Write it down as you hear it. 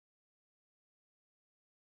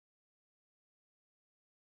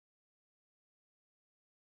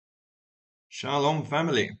Shalom,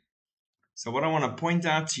 family. So, what I want to point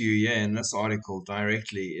out to you here in this article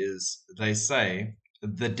directly is they say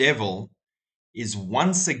the devil is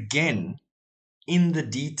once again in the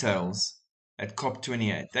details at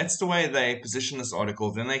COP28. That's the way they position this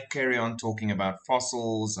article. Then they carry on talking about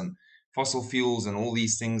fossils and fossil fuels and all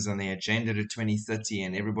these things and the agenda to 2030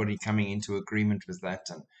 and everybody coming into agreement with that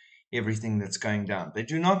and everything that's going down. They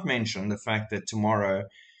do not mention the fact that tomorrow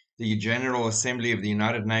the General Assembly of the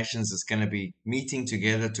United Nations is going to be meeting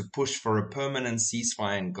together to push for a permanent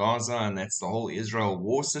ceasefire in Gaza, and that's the whole Israel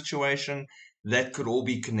war situation. That could all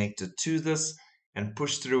be connected to this and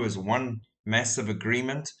pushed through as one massive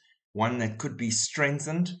agreement, one that could be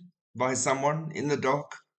strengthened by someone in the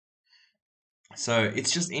dock. So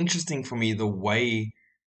it's just interesting for me the way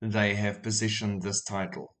they have positioned this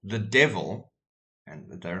title. The devil,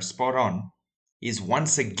 and they're spot on, is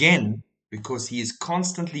once again, because he has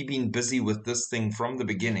constantly been busy with this thing from the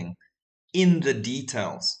beginning, in the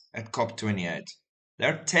details at COP28.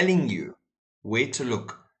 They're telling you where to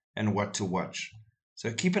look and what to watch.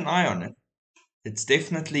 So keep an eye on it. It's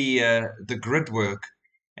definitely the grid work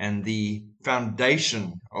and the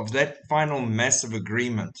foundation of that final massive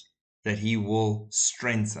agreement that he will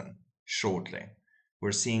strengthen shortly.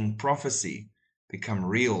 We're seeing prophecy become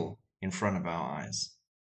real in front of our eyes.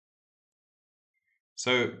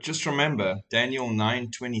 So just remember Daniel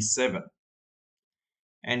 9:27.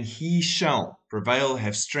 And he shall prevail,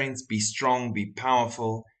 have strength, be strong, be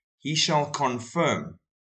powerful. He shall confirm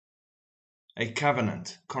a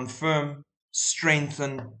covenant, confirm,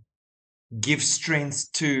 strengthen, give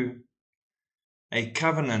strength to a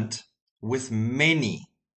covenant with many,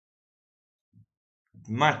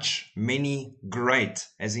 much, many great,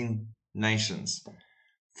 as in nations,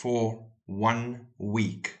 for 1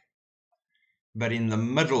 week. But in the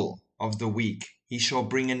middle of the week, he shall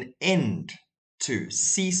bring an end to,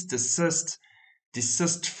 cease,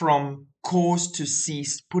 desist from, cause to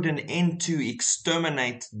cease, put an end to,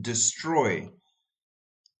 exterminate, destroy.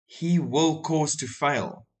 He will cause to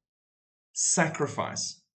fail,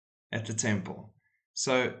 sacrifice at the temple.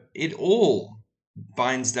 So it all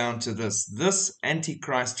binds down to this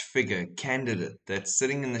Antichrist figure, candidate that's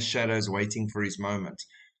sitting in the shadows waiting for his moment,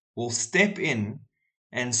 will step in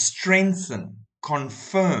and strengthen,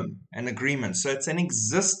 confirm an agreement. So it's an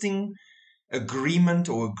existing agreement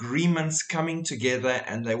or agreements coming together,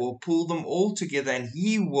 and they will pull them all together, and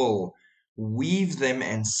he will weave them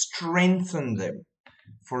and strengthen them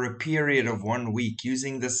for a period of 1 week,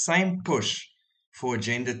 using the same push for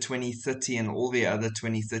Agenda 2030 and all the other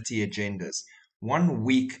 2030 agendas. 1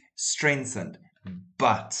 week strengthened,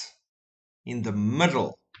 but in the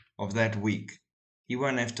middle of that week, he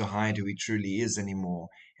won't have to hide who he truly is anymore,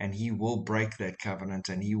 and he will break that covenant,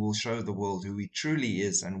 and he will show the world who he truly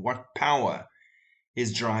is and what power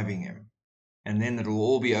is driving him. And then it'll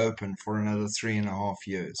all be open for another 3.5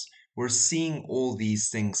 years. We're seeing all these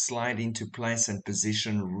things slide into place and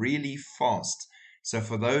position really fast. So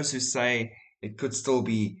for those who say it could still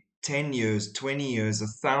be 10 years, 20 years,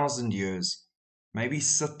 1,000 years, maybe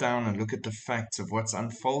sit down and look at the facts of what's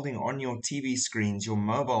unfolding on your TV screens, your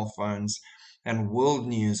mobile phones, and world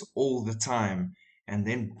news all the time, and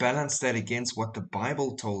then balance that against what the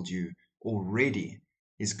Bible told you already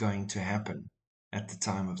is going to happen at the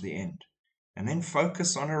time of the end. And then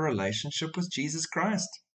focus on a relationship with Jesus Christ.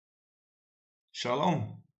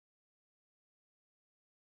 Shalom.